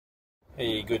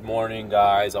Hey, good morning,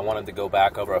 guys. I wanted to go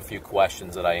back over a few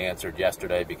questions that I answered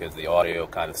yesterday because the audio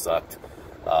kind of sucked.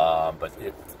 But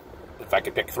if I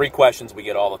could pick three questions we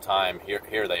get all the time,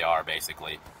 here they are,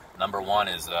 basically. Number one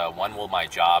is, when will my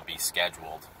job be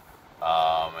scheduled?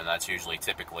 And that's usually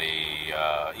typically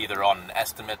either on an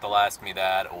estimate they'll ask me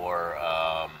that, or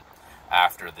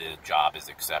after the job is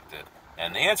accepted.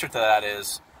 And the answer to that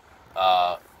is,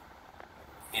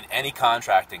 in any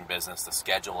contracting business, the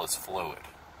schedule is fluid.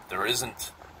 There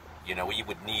isn't, we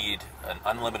would need an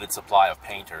unlimited supply of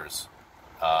painters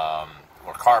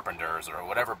or carpenters or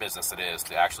whatever business it is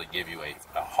to actually give you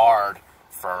a hard,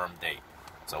 firm date.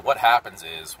 So what happens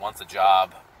is, once a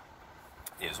job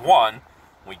is won,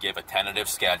 we give a tentative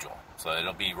schedule. So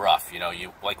it'll be rough.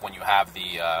 Like when you have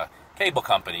the cable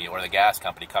company or the gas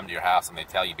company come to your house and they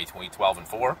tell you between 12 and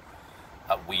 4.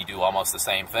 We do almost the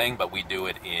same thing, but we do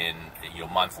it in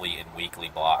monthly and weekly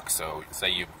blocks. So say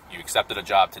you accepted a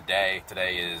job today.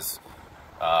 Today is,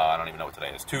 I don't even know what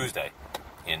today is, Tuesday.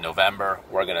 In November,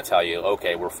 we're going to tell you,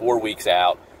 okay, we're 4 weeks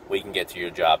out. We can get to your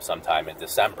job sometime in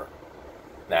December.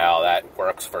 Now, that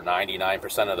works for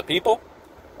 99% of the people.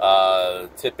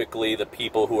 Typically, the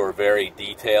people who are very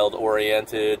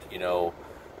detailed-oriented,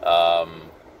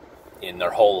 in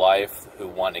their whole life, who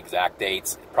want exact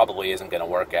dates, it probably isn't going to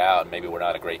work out, and maybe we're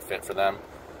not a great fit for them.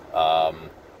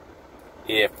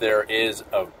 If there is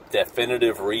a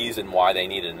definitive reason why they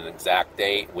need an exact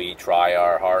date, we try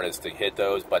our hardest to hit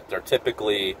those, but they're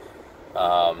typically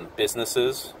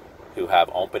businesses who have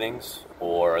openings,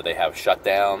 or they have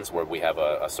shutdowns where we have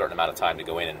a certain amount of time to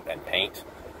go in and paint.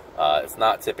 It's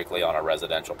not typically on a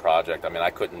residential project. I mean, I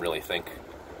couldn't really think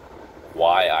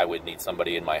why I would need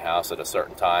somebody in my house at a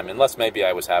certain time, unless maybe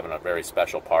I was having a very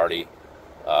special party,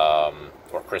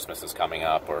 or Christmas is coming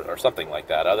up, or something like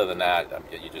that. Other than that,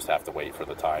 you just have to wait for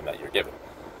the time that you're given.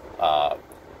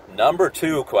 Number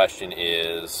two question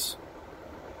is,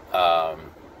 how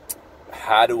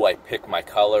do I pick my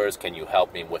colors? Can you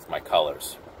help me with my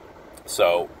colors?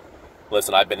 So,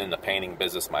 listen, I've been in the painting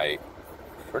business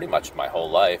pretty much my whole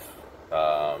life.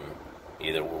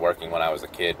 Either working when I was a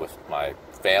kid with my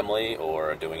family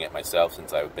or doing it myself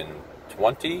since I've been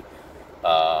 20.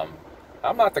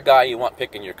 I'm not the guy you want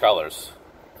picking your colors.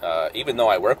 Even though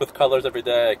I work with colors every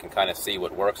day, I can kind of see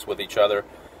what works with each other.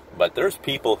 But there's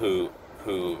people who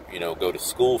go to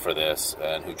school for this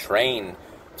and who train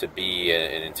to be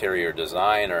an interior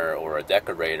designer or a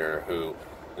decorator, who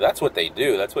that's what they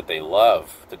do. That's what they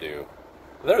love to do.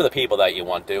 They're the people that you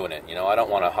want doing it. I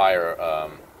don't want to hire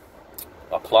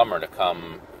a plumber to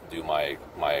come do my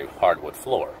hardwood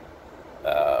floor.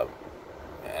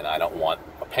 And I don't want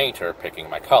a painter picking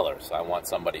my colors. I want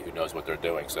somebody who knows what they're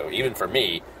doing. So even for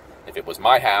me, if it was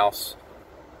my house,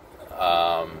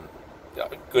 a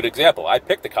good example, I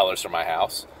picked the colors for my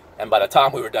house, and by the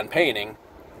time we were done painting,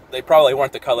 they probably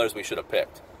weren't the colors we should have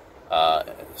picked.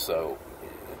 So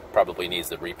it probably needs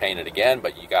to repaint it again,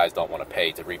 but you guys don't want to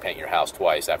pay to repaint your house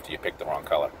twice after you picked the wrong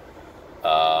color.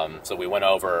 So we went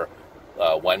over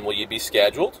when will you be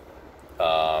scheduled,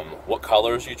 what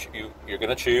colors you're going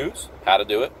to choose, how to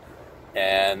do it,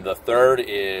 and the third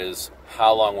is,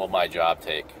 how long will my job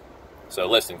take? So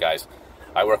listen, guys,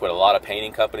 I work with a lot of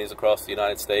painting companies across the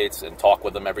United States and talk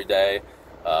with them every day.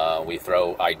 We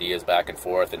throw ideas back and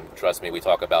forth, and trust me, we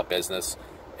talk about business,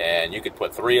 and you could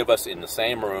put three of us in the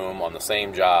same room on the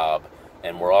same job,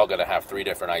 and we're all going to have three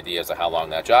different ideas of how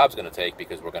long that job's going to take,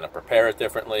 because we're going to prepare it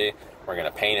differently, we're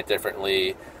going to paint it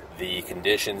differently. The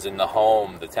conditions in the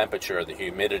home, the temperature, the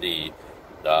humidity,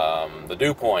 the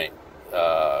dew point,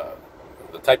 the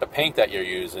type of paint that you're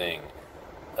using,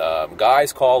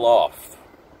 guys call off,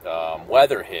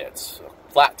 weather hits,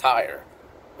 flat tire,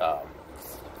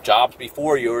 jobs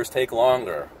before yours take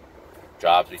longer,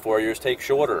 jobs before yours take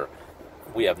shorter.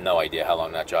 We have no idea how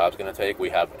long that job's going to take. We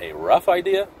have a rough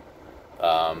idea,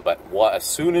 but as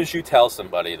soon as you tell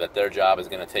somebody that their job is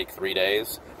going to take 3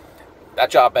 days, that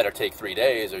job better take 3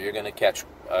 days, or you're going to catch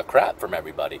crap from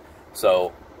everybody.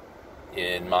 So,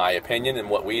 in my opinion, and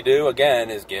what we do, again,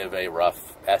 is give a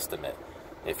rough estimate.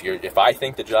 If I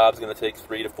think the job's going to take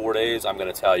 3 to 4 days, I'm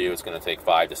going to tell you it's going to take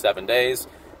 5 to 7 days,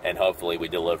 and hopefully we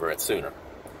deliver it sooner.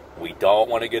 We don't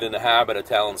want to get in the habit of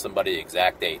telling somebody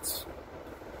exact dates.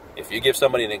 If you give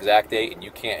somebody an exact date and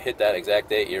you can't hit that exact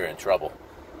date, you're in trouble.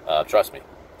 Trust me.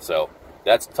 So,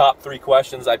 that's top 3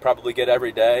 questions I probably get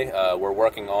every day. We're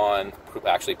working on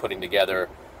actually putting together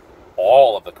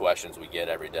all of the questions we get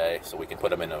every day, so we can put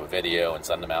them in a video and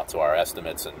send them out to our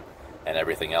estimates and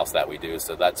everything else that we do.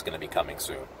 So that's going to be coming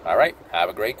soon. All right, have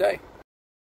a great day.